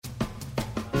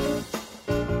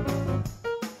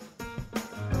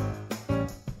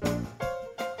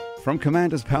From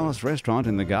Commander's Palace Restaurant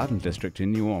in the Garden District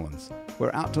in New Orleans,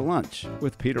 we're out to lunch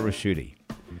with Peter Ricchiuti.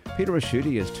 Peter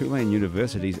Ricchiuti is Tulane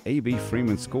University's A.B.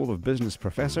 Freeman School of Business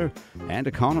professor and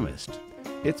economist.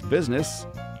 It's business,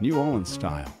 New Orleans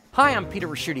style. Hi, I'm Peter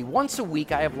Ricchiuti. Once a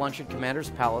week, I have lunch at Commander's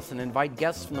Palace and invite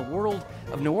guests from the world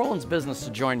of New Orleans business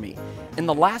to join me. In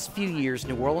the last few years,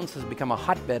 New Orleans has become a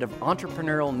hotbed of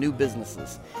entrepreneurial new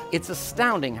businesses. It's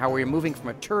astounding how we are moving from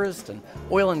a tourist and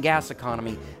oil and gas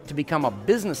economy to become a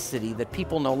business city that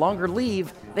people no longer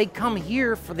leave, they come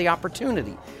here for the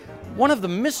opportunity. One of the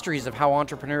mysteries of how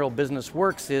entrepreneurial business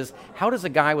works is, how does a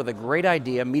guy with a great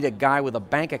idea meet a guy with a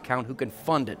bank account who can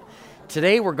fund it?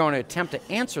 Today we're going to attempt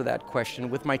to answer that question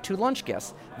with my two lunch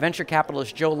guests, venture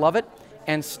capitalist Joe Lovett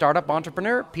and startup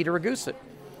entrepreneur Peter Ricchiuti.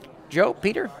 Joe,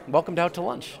 Peter, welcome to Out to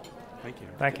Lunch. Thank you.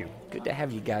 Thank you. Good to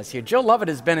have you guys here. Joe Lovett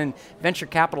has been in venture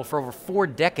capital for over 4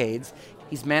 decades.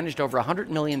 He's managed over $100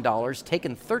 million,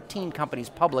 taken 13 companies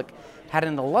public, had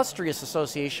an illustrious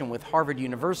association with Harvard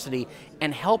University,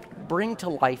 and helped bring to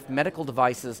life medical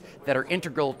devices that are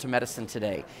integral to medicine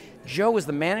today. Joe is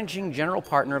the managing general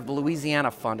partner of the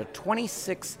Louisiana Fund, a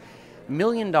 $26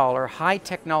 million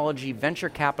high-technology venture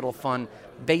capital fund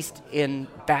based in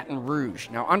Baton Rouge.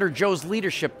 Now, under Joe's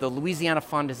leadership, the Louisiana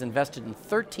Fund has invested in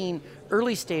 13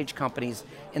 early-stage companies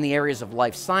in the areas of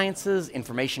life sciences,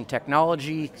 information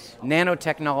technology,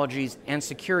 nanotechnologies, and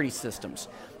security systems.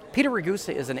 Peter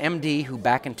Ricchiuti is an MD who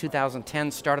back in 2010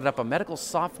 started up a medical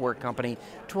software company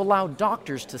to allow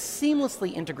doctors to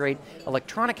seamlessly integrate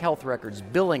electronic health records,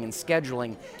 billing, and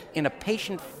scheduling in a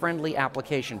patient-friendly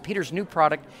application. Peter's new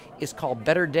product is called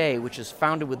Better Day, which is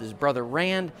founded with his brother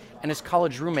Rand and his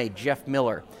college roommate Jeff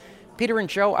Miller. Peter and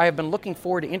Joe, I have been looking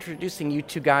forward to introducing you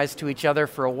two guys to each other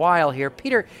for a while here.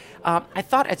 Peter, I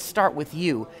thought I'd start with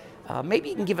you. Maybe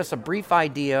you can give us a brief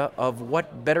idea of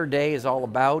what Better Day is all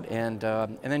about, and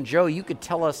then Joe, you could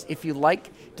tell us if you like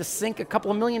to sink a couple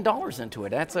of $1 million into it.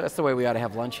 That's the way we ought to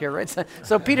have lunch here, right?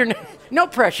 So Peter, no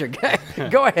pressure.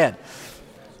 Go ahead.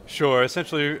 Sure.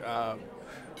 Essentially,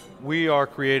 we are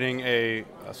creating a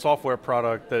software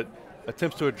product that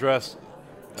attempts to address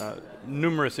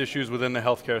numerous issues within the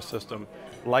healthcare system,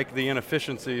 like the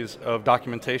inefficiencies of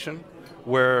documentation,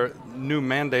 where new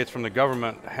mandates from the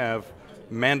government have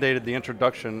mandated the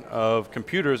introduction of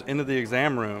computers into the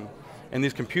exam room, and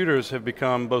these computers have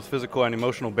become both physical and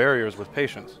emotional barriers with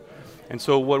patients. And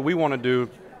so what we want to do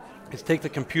is take the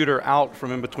computer out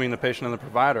from in between the patient and the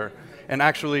provider and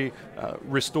actually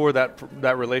restore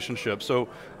that relationship. So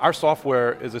our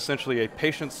software is essentially a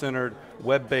patient-centered,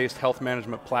 web-based health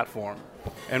management platform.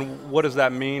 And what does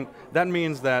that mean? That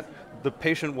means that the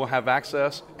patient will have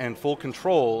access and full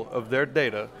control of their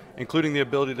data, including the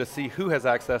ability to see who has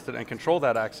accessed it and control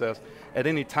that access at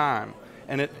any time.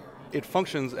 And it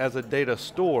functions as a data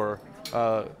store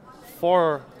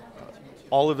for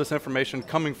all of this information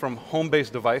coming from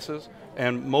home-based devices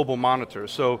and mobile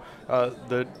monitors. So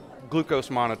the glucose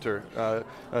monitor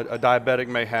a diabetic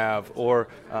may have, or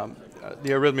the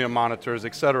arrhythmia monitors,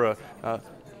 et cetera,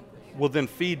 will then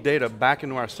feed data back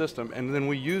into our system, and then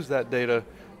we use that data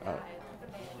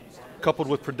coupled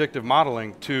with predictive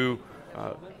modeling to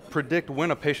predict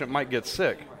when a patient might get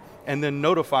sick, and then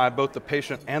notify both the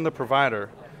patient and the provider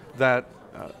that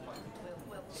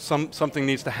something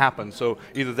needs to happen. So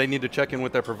either they need to check in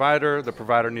with their provider, the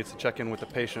provider needs to check in with the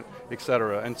patient, et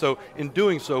cetera. And so in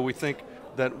doing so, we think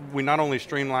that we not only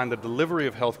streamline the delivery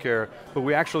of healthcare, but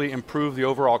we actually improve the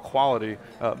overall quality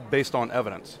based on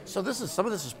evidence. So some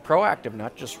of this is proactive,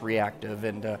 not just reactive.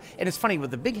 And it's funny, with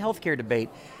the big healthcare debate,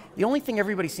 the only thing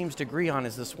everybody seems to agree on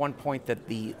is this one point, that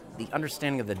the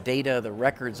understanding of the data, the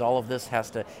records, all of this has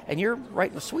to, and you're right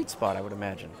in the sweet spot, I would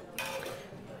imagine.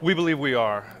 We believe we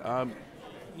are.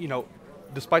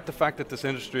 Despite the fact that this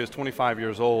industry is 25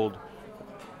 years old,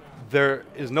 there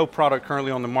is no product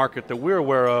currently on the market that we're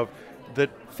aware of that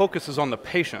focuses on the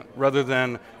patient rather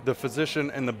than the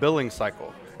physician and the billing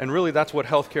cycle. And really that's what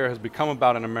healthcare has become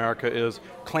about in America, is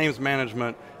claims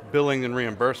management, billing, and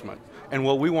reimbursement. And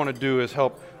what we want to do is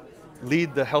help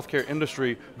lead the healthcare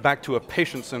industry back to a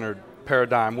patient-centered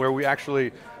paradigm, where we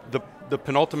actually, the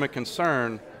penultimate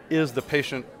concern is the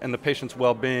patient and the patient's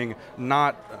well-being,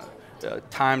 not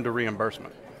time to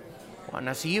reimbursement. Well,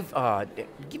 now, so you've,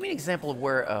 give me an example of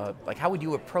where, how would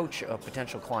you approach a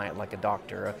potential client, like a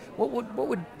doctor? What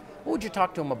would you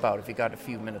talk to them about if you got a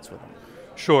few minutes with them?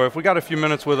 Sure, if we got a few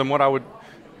minutes with them, what I would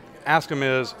ask them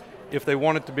is, if they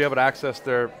wanted to be able to access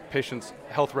their patient's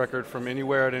health record from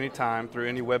anywhere at any time through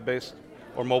any web-based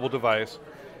or mobile device,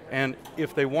 and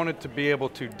if they wanted to be able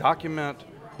to document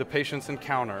the patient's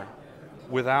encounter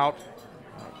without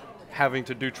having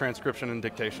to do transcription and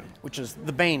dictation. Which is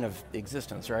the bane of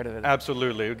existence, right?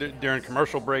 Absolutely. During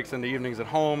commercial breaks in the evenings at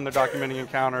home, they're documenting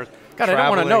encounters. God, I don't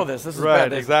want to know this. This is right,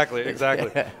 bad. Exactly.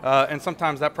 And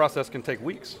sometimes that process can take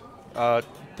weeks to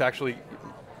actually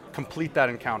complete that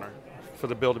encounter for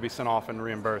the bill to be sent off and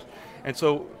reimbursed. And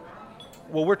so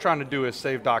what we're trying to do is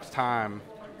save docs time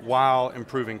while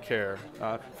improving care.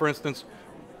 For instance,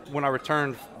 when I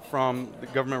returned from the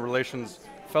government relations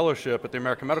fellowship at the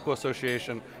American Medical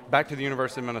Association back to the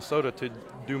University of Minnesota to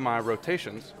do my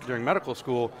rotations during medical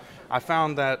school, I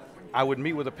found that I would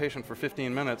meet with a patient for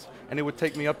 15 minutes and it would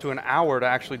take me up to an hour to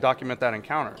actually document that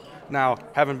encounter. Now,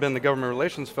 having been the government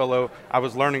relations fellow, I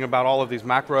was learning about all of these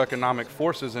macroeconomic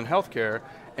forces in healthcare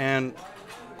and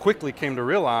quickly came to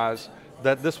realize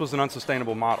that this was an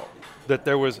unsustainable model, that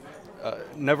there was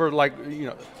never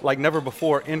never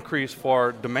before increase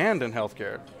for demand in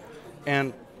healthcare.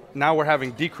 And now we're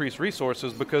having decreased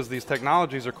resources because these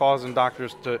technologies are causing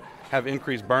doctors to have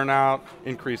increased burnout,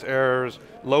 increased errors,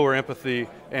 lower empathy,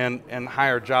 and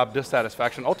higher job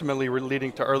dissatisfaction, ultimately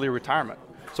leading to early retirement.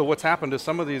 So what's happened is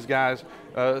some of these guys,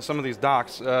 some of these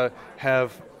docs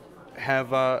have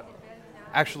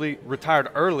actually retired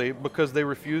early because they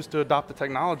refuse to adopt the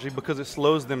technology because it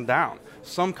slows them down.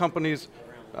 Some companies,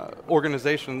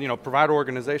 organizations, provider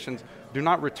organizations do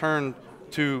not return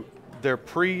to their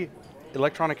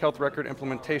pre-electronic health record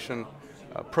implementation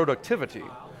productivity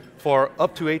for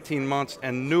up to 18 months,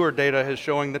 and newer data is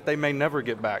showing that they may never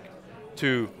get back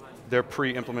to their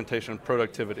pre-implementation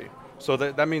productivity. So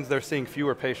that means they're seeing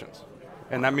fewer patients,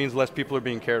 and that means less people are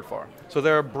being cared for. So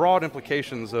there are broad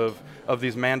implications of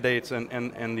these mandates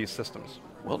and these systems.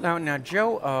 Well, now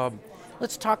Joe,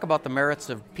 let's talk about the merits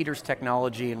of Peter's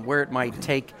technology and where it might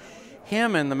take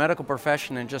him and the medical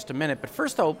profession in just a minute. But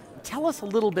first, though, tell us a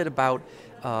little bit about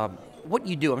what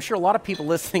you do. I'm sure a lot of people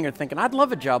listening are thinking, I'd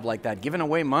love a job like that, giving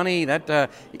away money,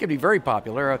 that you could be very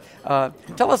popular.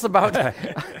 Tell us about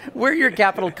where your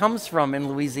capital comes from in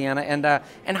Louisiana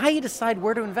and how you decide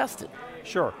where to invest it.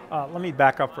 Sure. Let me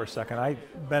back up for a second.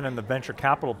 I've been in the venture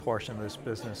capital portion of this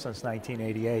business since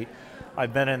 1988.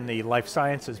 I've been in the life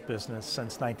sciences business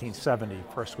since 1970,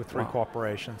 first with 3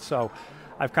 corporations. So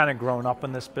I've kind of grown up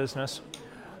in this business.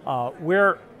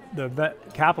 Where the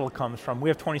capital comes from, we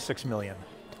have 26 million,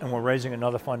 and we're raising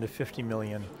another fund of 50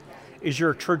 million, is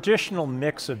your traditional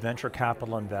mix of venture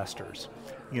capital investors.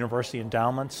 University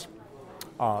endowments,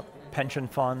 pension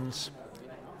funds,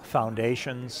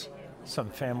 foundations, some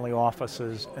family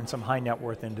offices, and some high net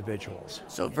worth individuals.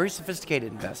 So very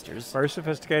sophisticated investors. Very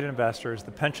sophisticated investors.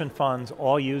 The pension funds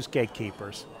all use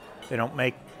gatekeepers. They don't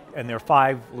make, and there are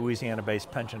 5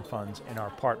 Louisiana-based pension funds in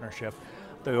our partnership.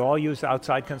 They all use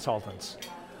outside consultants.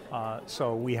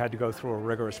 So we had to go through a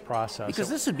rigorous process. Because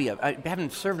this would be, having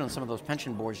served on some of those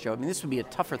pension boards, Joe, I mean, this would be a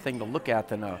tougher thing to look at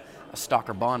than a stock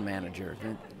or bond manager.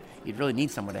 You'd really need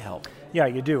someone to help. Yeah,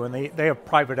 you do, and they have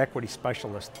private equity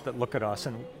specialists that look at us,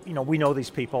 and we know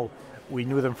these people. We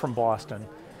knew them from Boston,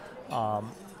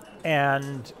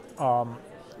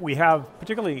 we have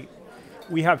particularly,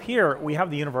 we have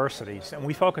the universities, and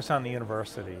we focus on the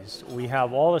universities. We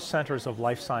have all the centers of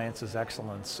life sciences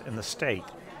excellence in the state.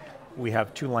 We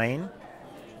have Tulane,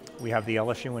 we have the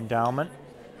LSU Endowment,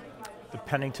 the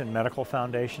Pennington Medical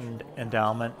Foundation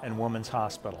Endowment, and Women's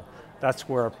Hospital. That's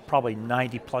where probably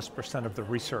 90+% of the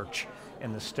research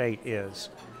in the state is.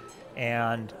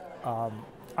 And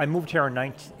I moved here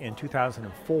in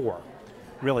 2004,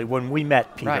 really, when we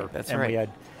met Peter. Right, that's right. We had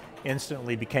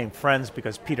instantly became friends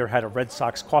because Peter had a Red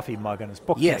Sox coffee mug in his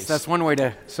bookcase. Yes, that's one way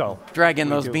to drag in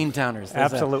those Beantowners.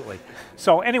 Absolutely.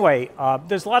 So anyway,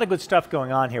 there's a lot of good stuff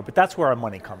going on here, but that's where our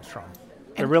money comes from.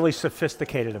 They're really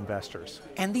sophisticated investors.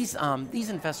 And these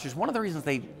investors, one of the reasons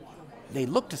they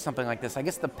look to something like this, I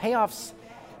guess the payoffs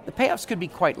could be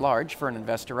quite large for an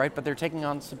investor, right? But they're taking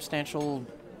on substantial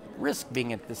risk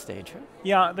being at this stage. Huh?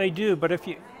 Yeah, they do. But if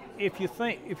you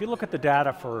look at the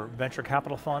data for venture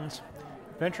capital funds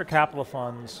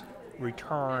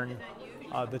return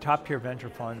the top tier venture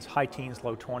funds high teens,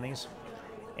 low 20s,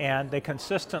 and they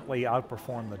consistently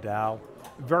outperform the Dow.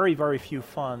 Very, very few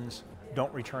funds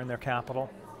don't return their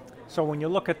capital. So when you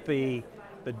look at the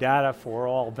data for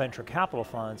all venture capital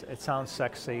funds, it sounds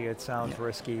sexy, it sounds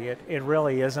risky. It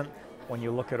really isn't when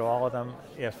you look at all of them.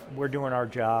 If we're doing our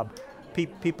job,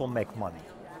 people make money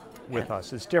with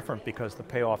us. It's different because the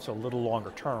payoff's a little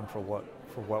longer term for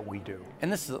what we do.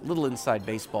 And this is a little inside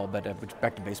baseball, but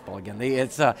back to baseball again.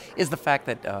 Is the fact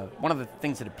that one of the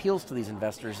things that appeals to these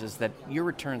investors is that your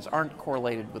returns aren't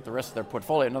correlated with the rest of their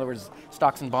portfolio. In other words,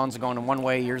 stocks and bonds are going in one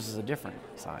way, yours is a different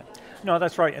side. No,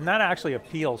 that's right, and that actually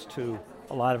appeals to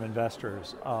a lot of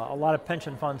investors. A lot of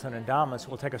pension funds and endowments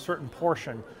will take a certain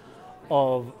portion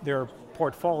of their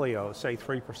portfolio, say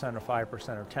 3% or 5%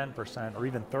 or 10% or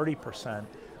even 30%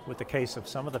 with the case of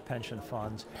some of the pension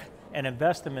funds, and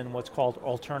invest them in what's called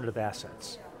alternative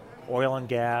assets, oil and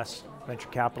gas, venture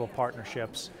capital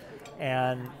partnerships.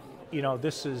 And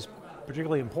this is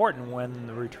particularly important when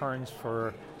the returns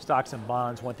for stocks and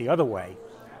bonds went the other way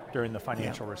during the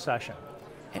financial recession.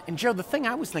 And Joe, the thing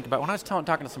I was thinking about when I was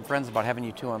talking to some friends about having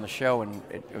you two on the show, and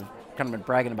I've kind of been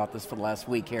bragging about this for the last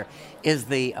week here, is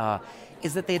that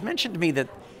they had mentioned to me that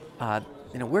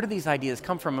where do these ideas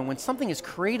come from? And when something is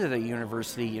created at a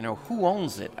university, who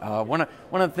owns it? One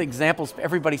of the examples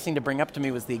everybody seemed to bring up to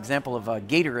me was the example of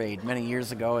Gatorade many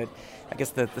years ago. I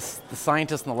guess the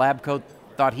scientist in the lab coat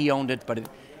thought he owned it, but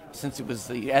since it was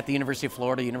at the University of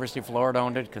Florida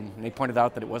owned it, and they pointed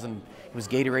out that it was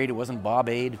Gatorade, it wasn't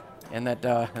Bob-Aid, and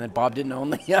that Bob didn't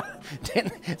own the.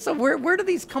 So where do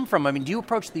these come from? I mean, do you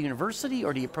approach the university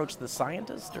or do you approach the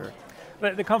scientist or?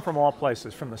 They come from all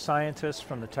places, from the scientists,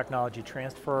 from the technology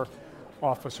transfer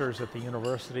officers at the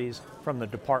universities, from the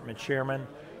department chairman,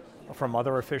 from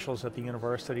other officials at the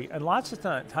university, and lots of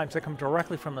times they come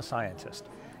directly from the scientist.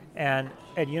 And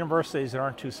at universities that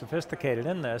aren't too sophisticated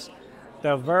in this,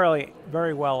 they'll very,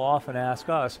 very well often ask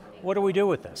us, what do we do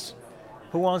with this?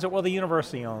 Who owns it? Well, the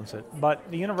university owns it. But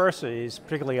the universities,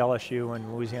 particularly LSU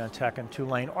and Louisiana Tech and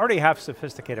Tulane, already have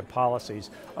sophisticated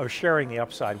policies of sharing the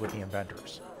upside with the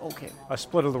inventors. Okay. A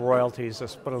split of the royalties, a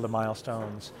split of the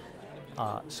milestones.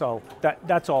 So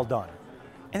that's all done.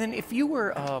 And then if you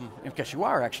were, I guess you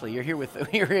are actually, you're here with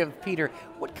Peter,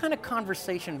 what kind of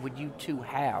conversation would you two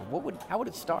have? How would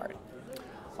it start?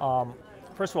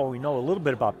 First of all, we know a little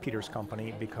bit about Peter's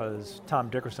company because Tom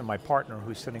Dickerson, my partner,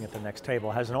 who's sitting at the next table,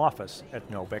 has an office at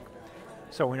Novick.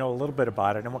 So we know a little bit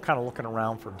about it, and we're kind of looking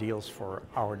around for deals for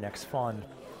our next fund.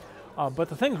 But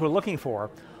the things we're looking for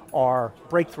are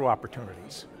breakthrough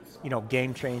opportunities.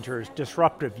 Game changers.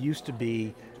 Disruptive used to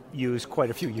be used quite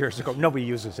a few years ago. Nobody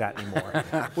uses that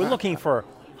anymore. We're looking for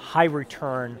high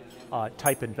return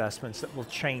type investments that will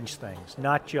change things,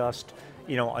 not just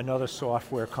another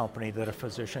software company that a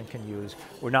physician can use.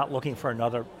 We're not looking for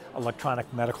another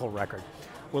electronic medical record.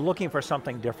 We're looking for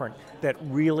something different that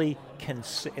really can,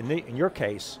 in your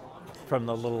case, from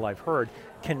the little I've heard,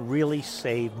 can really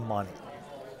save money.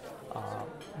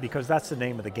 Because that's the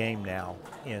name of the game now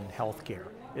in healthcare,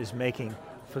 is making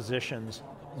physicians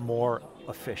more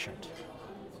efficient.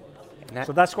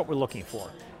 So that's what we're looking for.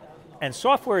 And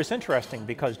software is interesting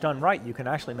because done right, you can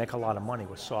actually make a lot of money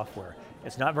with software.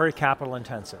 It's not very capital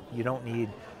intensive. You don't need,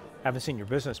 haven't seen your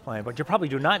business plan, but you probably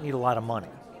do not need a lot of money.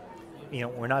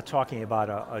 We're not talking about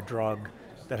a drug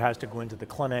that has to go into the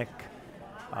clinic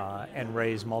and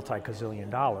raise multi-gazillion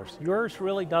dollars. Yours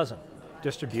really doesn't.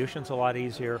 Distribution's a lot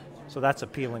easier, so that's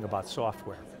appealing about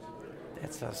software.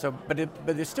 But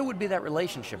there still would be that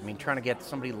relationship. I mean, trying to get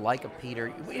somebody like a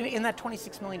Peter in that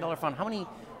 $26 million fund. How many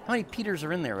Peters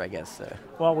are in there? I guess.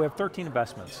 Well, we have 13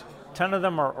 investments. 10 of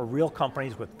them are real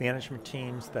companies with management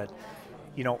teams that,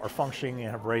 are functioning and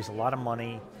have raised a lot of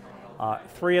money.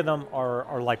 3 of them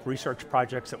are like research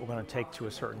projects that we're going to take to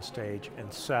a certain stage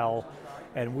and sell.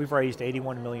 And we've raised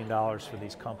 $81 million for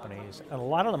these companies. And a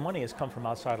lot of the money has come from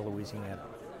outside of Louisiana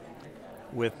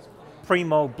with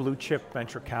primo blue chip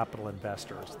venture capital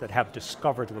investors that have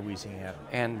discovered Louisiana.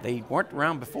 And they weren't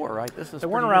around before, right? They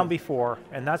weren't around before,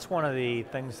 and that's one of the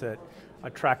things that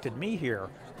attracted me here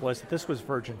was that this was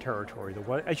virgin territory.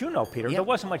 As you know, Peter, there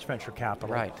wasn't much venture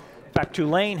capital. Right. In fact,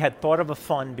 Tulane had thought of a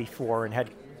fund before and had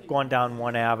gone down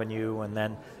one avenue and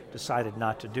then decided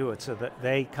not to do it, so that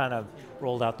they kind of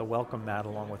rolled out the welcome mat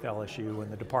along with LSU and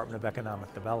the Department of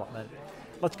Economic Development.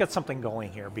 Let's get something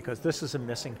going here because this is a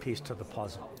missing piece to the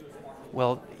puzzle.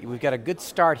 Well, we've got a good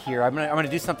start here. I'm going to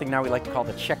do something now we like to call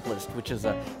the checklist, which is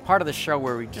a part of the show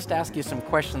where we just ask you some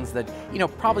questions that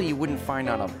probably you wouldn't find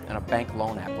on a bank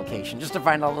loan application, just to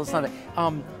find out a little something.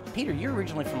 Peter, you're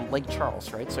originally from Lake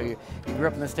Charles, right? So you grew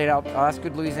up in the state. I'll ask a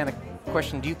good Louisiana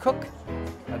question. Do you cook?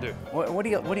 I do. What do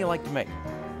you like to make?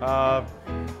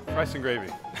 Rice and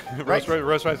gravy.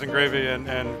 roast rice and gravy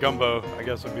and gumbo, I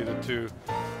guess, would be the two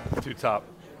top.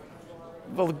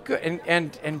 Well, good.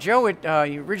 And Joe,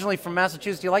 you originally from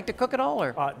Massachusetts. Do you like to cook at all,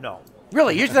 or? No.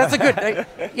 Really? Usually that's a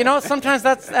good. Sometimes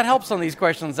that helps on these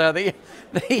questions. And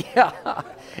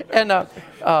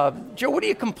Joe, what do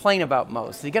you complain about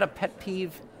most? Do you get a pet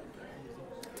peeve?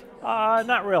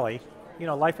 Not really.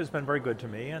 Life has been very good to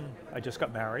me, and I just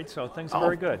got married, so things are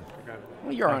very good.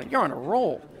 Well, you're on a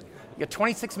roll. You got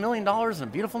 $26 million and a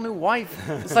beautiful new wife.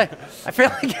 It's like, I feel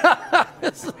like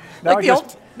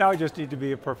now I just need to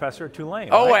be a professor at Tulane.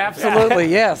 Oh, right? absolutely,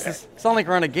 yes. It's not like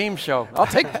we're on a game show. I'll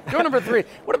take door number 3.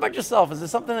 What about yourself? Is there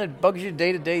something that bugs you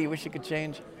day to day you wish you could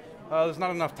change? There's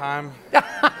not enough time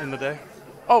in the day.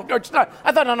 Oh, no, it's not.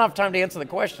 I thought not enough time to answer the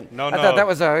question. No, I thought that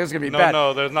was going to be bad.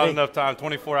 No, there's not enough time.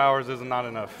 24 hours is not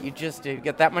enough. You just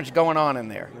get that much going on in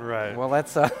there. Right. Well,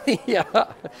 that's, yeah.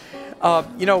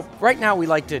 Right now we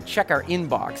like to check our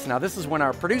inbox. Now, this is when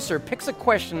our producer picks a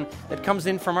question that comes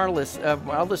in from our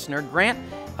listener. Grant,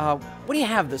 what do you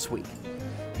have this week?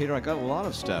 Peter, I got a lot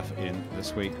of stuff in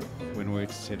this week when we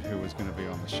said who was going to be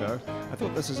on the show. I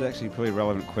thought this is actually a pretty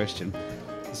relevant question.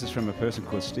 This is from a person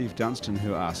called Steve Dunstan,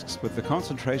 who asks, with the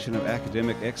concentration of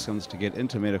academic excellence to get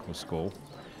into medical school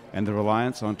and the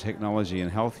reliance on technology in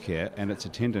healthcare and its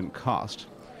attendant cost,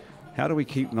 how do we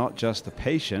keep not just the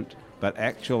patient, but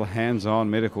actual hands-on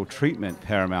medical treatment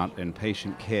paramount in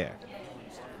patient care?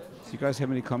 Do you guys have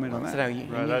any comment on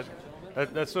that?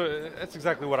 Right, that's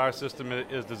exactly what our system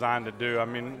is designed to do. I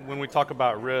mean, when we talk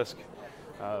about risk,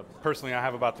 personally, I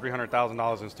have about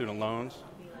 $300,000 in student loans.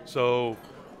 So,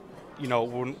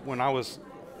 when I was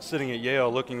sitting at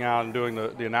Yale looking out and doing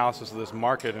the analysis of this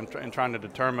market and trying to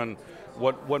determine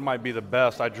what might be the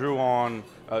best, I drew on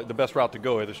the best route to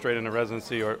go, either straight into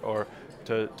residency or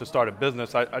to start a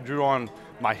business. I drew on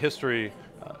my history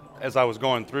as I was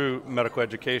going through medical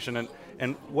education,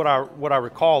 and what I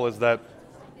recall is that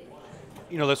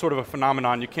there's sort of a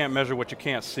phenomenon, you can't measure what you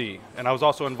can't see. And I was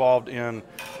also involved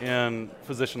in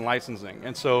physician licensing.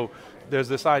 And so there's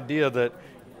this idea that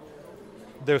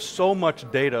there's so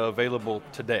much data available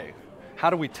today. How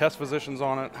do we test physicians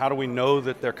on it? How do we know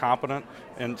that they're competent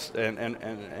and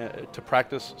to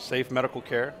practice safe medical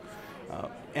care?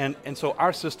 And so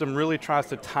our system really tries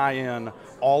to tie in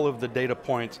all of the data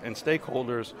points and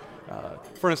stakeholders.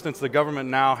 For instance, the government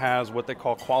now has what they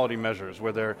call quality measures,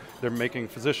 where they're making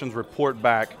physicians report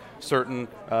back certain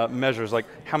measures, like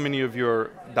how many of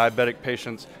your diabetic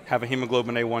patients have a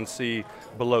hemoglobin A1C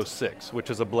below 6, which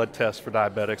is a blood test for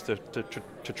diabetics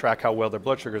to track how well their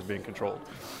blood sugar is being controlled.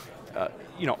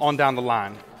 On down the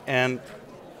line. And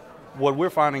what we're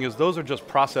finding is those are just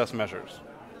process measures.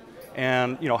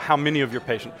 And how many of your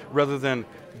patients, rather than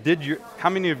how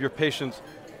many of your patients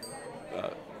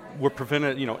were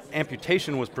prevented,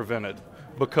 amputation was prevented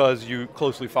because you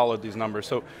closely followed these numbers.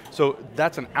 So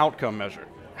that's an outcome measure.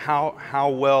 How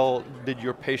well did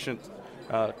your patient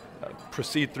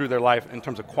proceed through their life in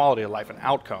terms of quality of life and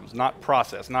outcomes, not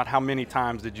process, not how many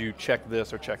times did you check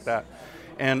this or check that.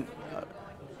 And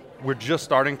we're just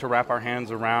starting to wrap our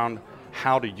hands around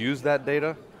how to use that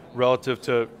data relative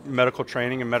to medical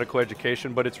training and medical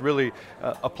education, but it's really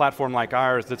a platform like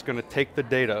ours that's going to take the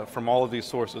data from all of these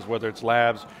sources, whether it's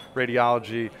labs,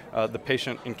 radiology, the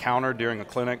patient encounter during a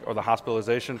clinic or the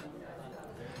hospitalization,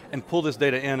 and pull this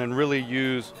data in and really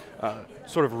use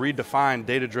sort of redefine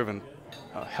data-driven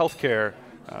healthcare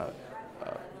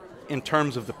in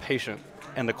terms of the patient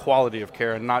and the quality of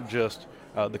care and not just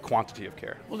the quantity of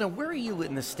care. Well, now, where are you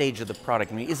in the stage of the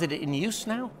product? I mean, is it in use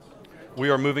now? We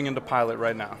are moving into pilot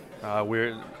right now.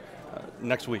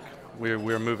 Next week,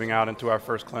 we're moving out into our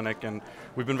first clinic, and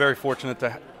we've been very fortunate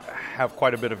to have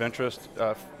quite a bit of interest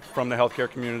from the healthcare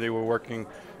community. We're working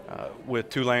with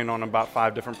Tulane on about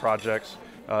 5 different projects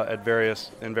in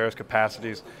various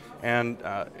capacities, and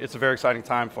it's a very exciting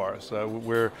time for us.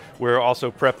 We're also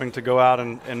prepping to go out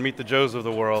and meet the Joes of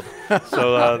the world,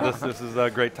 so this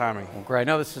is great timing. Well, great. I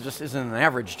know this just isn't an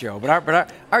average Joe,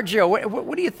 but our Joe,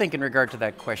 what do you think in regard to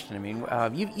that question? I mean,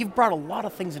 you've brought a lot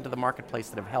of things into the marketplace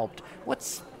that have helped.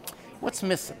 What's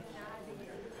missing?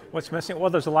 What's missing?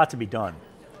 Well, there's a lot to be done.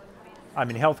 I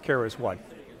mean, healthcare is what,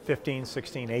 15,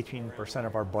 16, 18%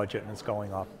 of our budget, and it's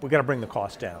going up. We've got to bring the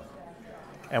cost down,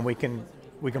 and we can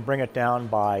bring it down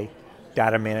by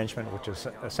data management, which is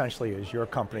essentially is your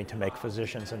company to make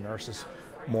physicians and nurses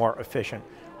more efficient.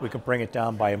 We can bring it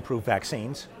down by improved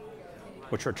vaccines,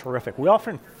 which are terrific. We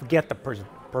often forget the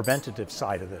preventative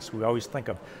side of this. We always think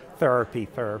of therapy,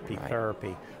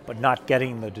 but not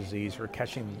getting the disease or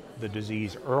catching the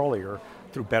disease earlier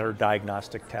through better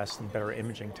diagnostic tests and better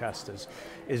imaging tests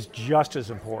is just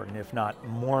as important, if not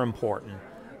more important,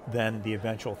 than the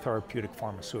eventual therapeutic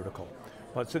pharmaceutical.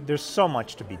 But there's so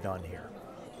much to be done here.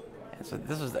 So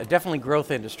this is definitely growth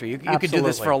industry. You could do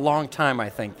this for a long time, I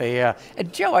think.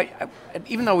 And Joe,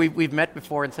 even though we've met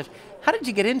before and such, how did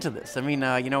you get into this? I mean,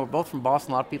 we're both from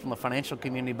Boston, a lot of people in the financial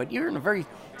community, but you're in a very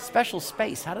special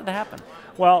space. How did that happen?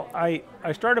 Well, I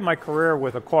started my career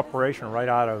with a corporation right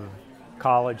out of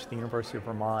college, the University of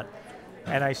Vermont,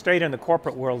 and I stayed in the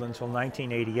corporate world until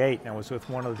 1988, and I was with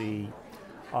one of the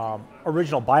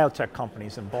original biotech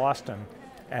companies in Boston,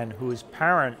 and whose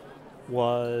parent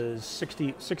was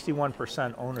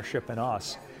 61% ownership in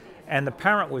us. And the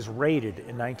parent was raided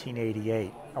in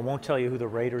 1988. I won't tell you who the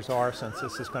raiders are since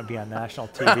this is going to be on national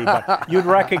TV, but you'd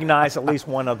recognize at least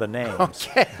one of the names.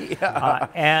 Okay, yeah.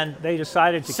 And they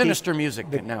decided to Sinister music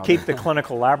now. keep the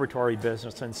clinical laboratory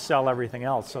business and sell everything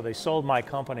else. So they sold my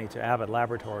company to Abbott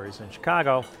Laboratories in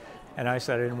Chicago, and I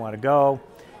said I didn't want to go.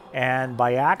 And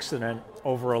by accident,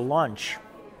 over a lunch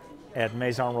at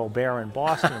Maison Robert in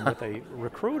Boston with a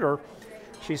recruiter,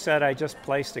 she said, I just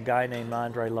placed a guy named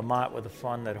Andre Lamott with a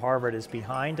fund that Harvard is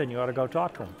behind, and you ought to go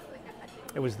talk to him.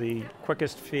 It was the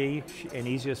quickest fee and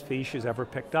easiest fee she's ever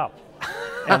picked up.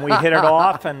 And we hit it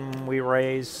off, and we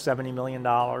raised $70 million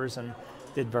and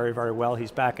did very, very well. He's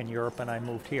back in Europe, and I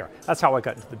moved here. That's how I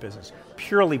got into the business,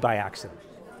 purely by accident.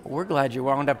 We're glad you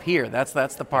wound up here. That's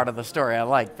the part of the story I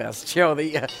like best, Joe.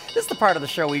 This is the part of the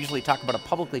show we usually talk about a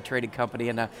publicly traded company,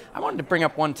 and I wanted to bring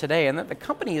up one today, and the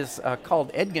company is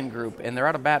called Edgin Group, and they're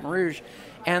out of Baton Rouge,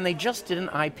 and they just did an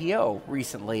IPO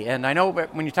recently. And I know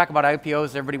when you talk about IPOs,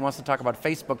 everybody wants to talk about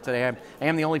Facebook today. I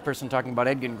am the only person talking about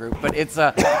Edgin Group, but it's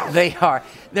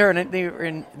they're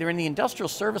in the industrial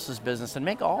services business and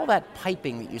make all that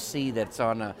piping that you see that's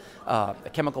on a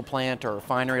chemical plant or a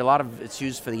refinery. A lot of it's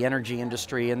used for the energy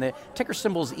industry, and the ticker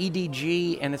symbol is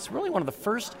EDG, and it's really one of the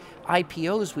first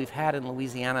IPOs we've had in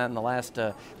Louisiana in the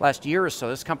last year or so.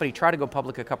 This company tried to go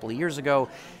public a couple of years ago,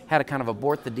 had to kind of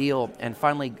abort the deal, and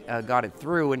finally got it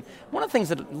through. And one of the things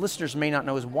that listeners may not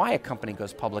know is why a company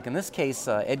goes public. In this case,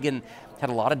 Edgin had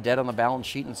a lot of debt on the balance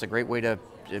sheet, and it's a great way to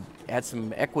add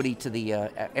some equity to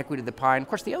the pie. And of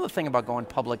course, the other thing about going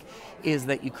public is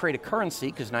that you create a currency,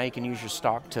 because now you can use your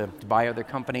stock to buy other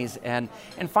companies. And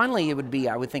finally, it would be,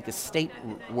 I would think, estate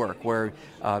work, where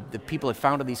the people that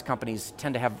founded these companies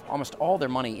tend to have almost all their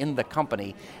money in the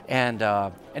company and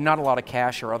not a lot of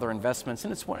cash or other investments.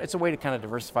 And it's a way to kind of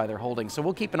diversify their holdings. So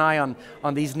we'll keep an eye on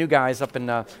these new guys up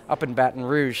in Baton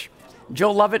Rouge.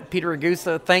 Joe Lovett, Peter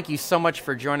Ragusa, thank you so much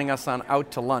for joining us on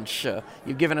Out to Lunch.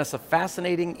 You've given us a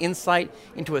fascinating insight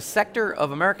into a sector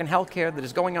of American healthcare that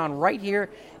is going on right here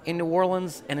in New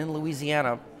Orleans and in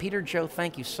Louisiana. Peter, Joe,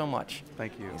 thank you so much.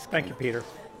 Thank you. Thank you, Peter.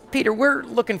 Peter, we're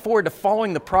looking forward to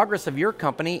following the progress of your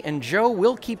company, and Joe,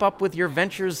 we'll keep up with your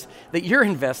ventures that you're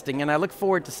investing in. I look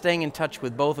forward to staying in touch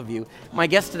with both of you. My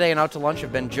guests today on Out to Lunch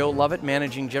have been Joe Lovett,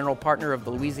 Managing General Partner of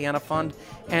the Louisiana Fund,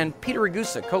 and Peter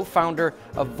Ragusa, co-founder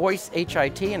of Voice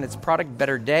HIT and its product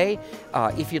Better Day.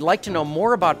 If you'd like to know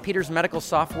more about Peter's medical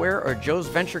software or Joe's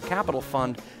venture capital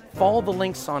fund, follow the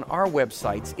links on our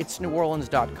websites,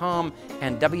 itsneworleans.com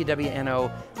and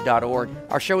wwno.org.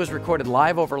 Our show is recorded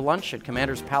live over lunch at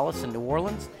Commander's Palace in New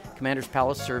Orleans. Commander's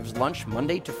Palace serves lunch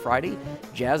Monday to Friday,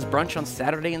 jazz brunch on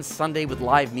Saturday and Sunday with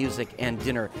live music, and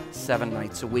dinner 7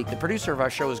 nights a week. The producer of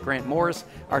our show is Grant Morris.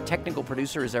 Our technical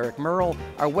producer is Eric Merle.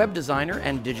 Our web designer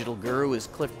and digital guru is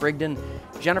Cliff Brigden.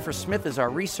 Jennifer Smith is our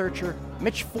researcher.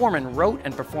 Mitch Foreman wrote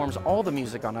and performs all the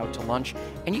music on Out to Lunch.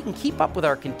 And you can keep up with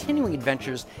our continuing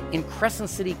adventures in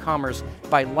Crescent City commerce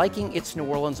by liking It's New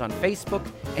Orleans on Facebook,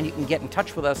 and you can get in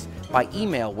touch with us by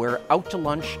email. We're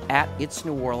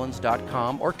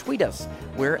outtolunch@itsneworleans.com, or tweet us.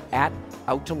 We're at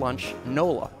Out to Lunch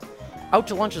NOLA. Out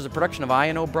to Lunch is a production of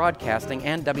I&O Broadcasting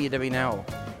and WWNO.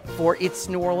 For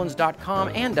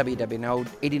itsneworleans.com and WWNO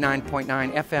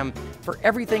 89.9 FM for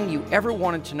everything you ever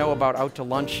wanted to know about Out to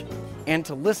Lunch, and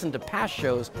to listen to past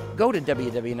shows, go to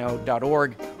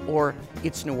WWNO.org or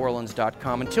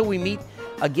itsneworleans.com. Until we meet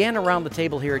again around the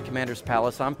table here at Commander's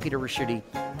Palace, I'm Peter Ricchiuti.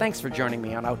 Thanks for joining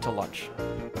me on Out to Lunch.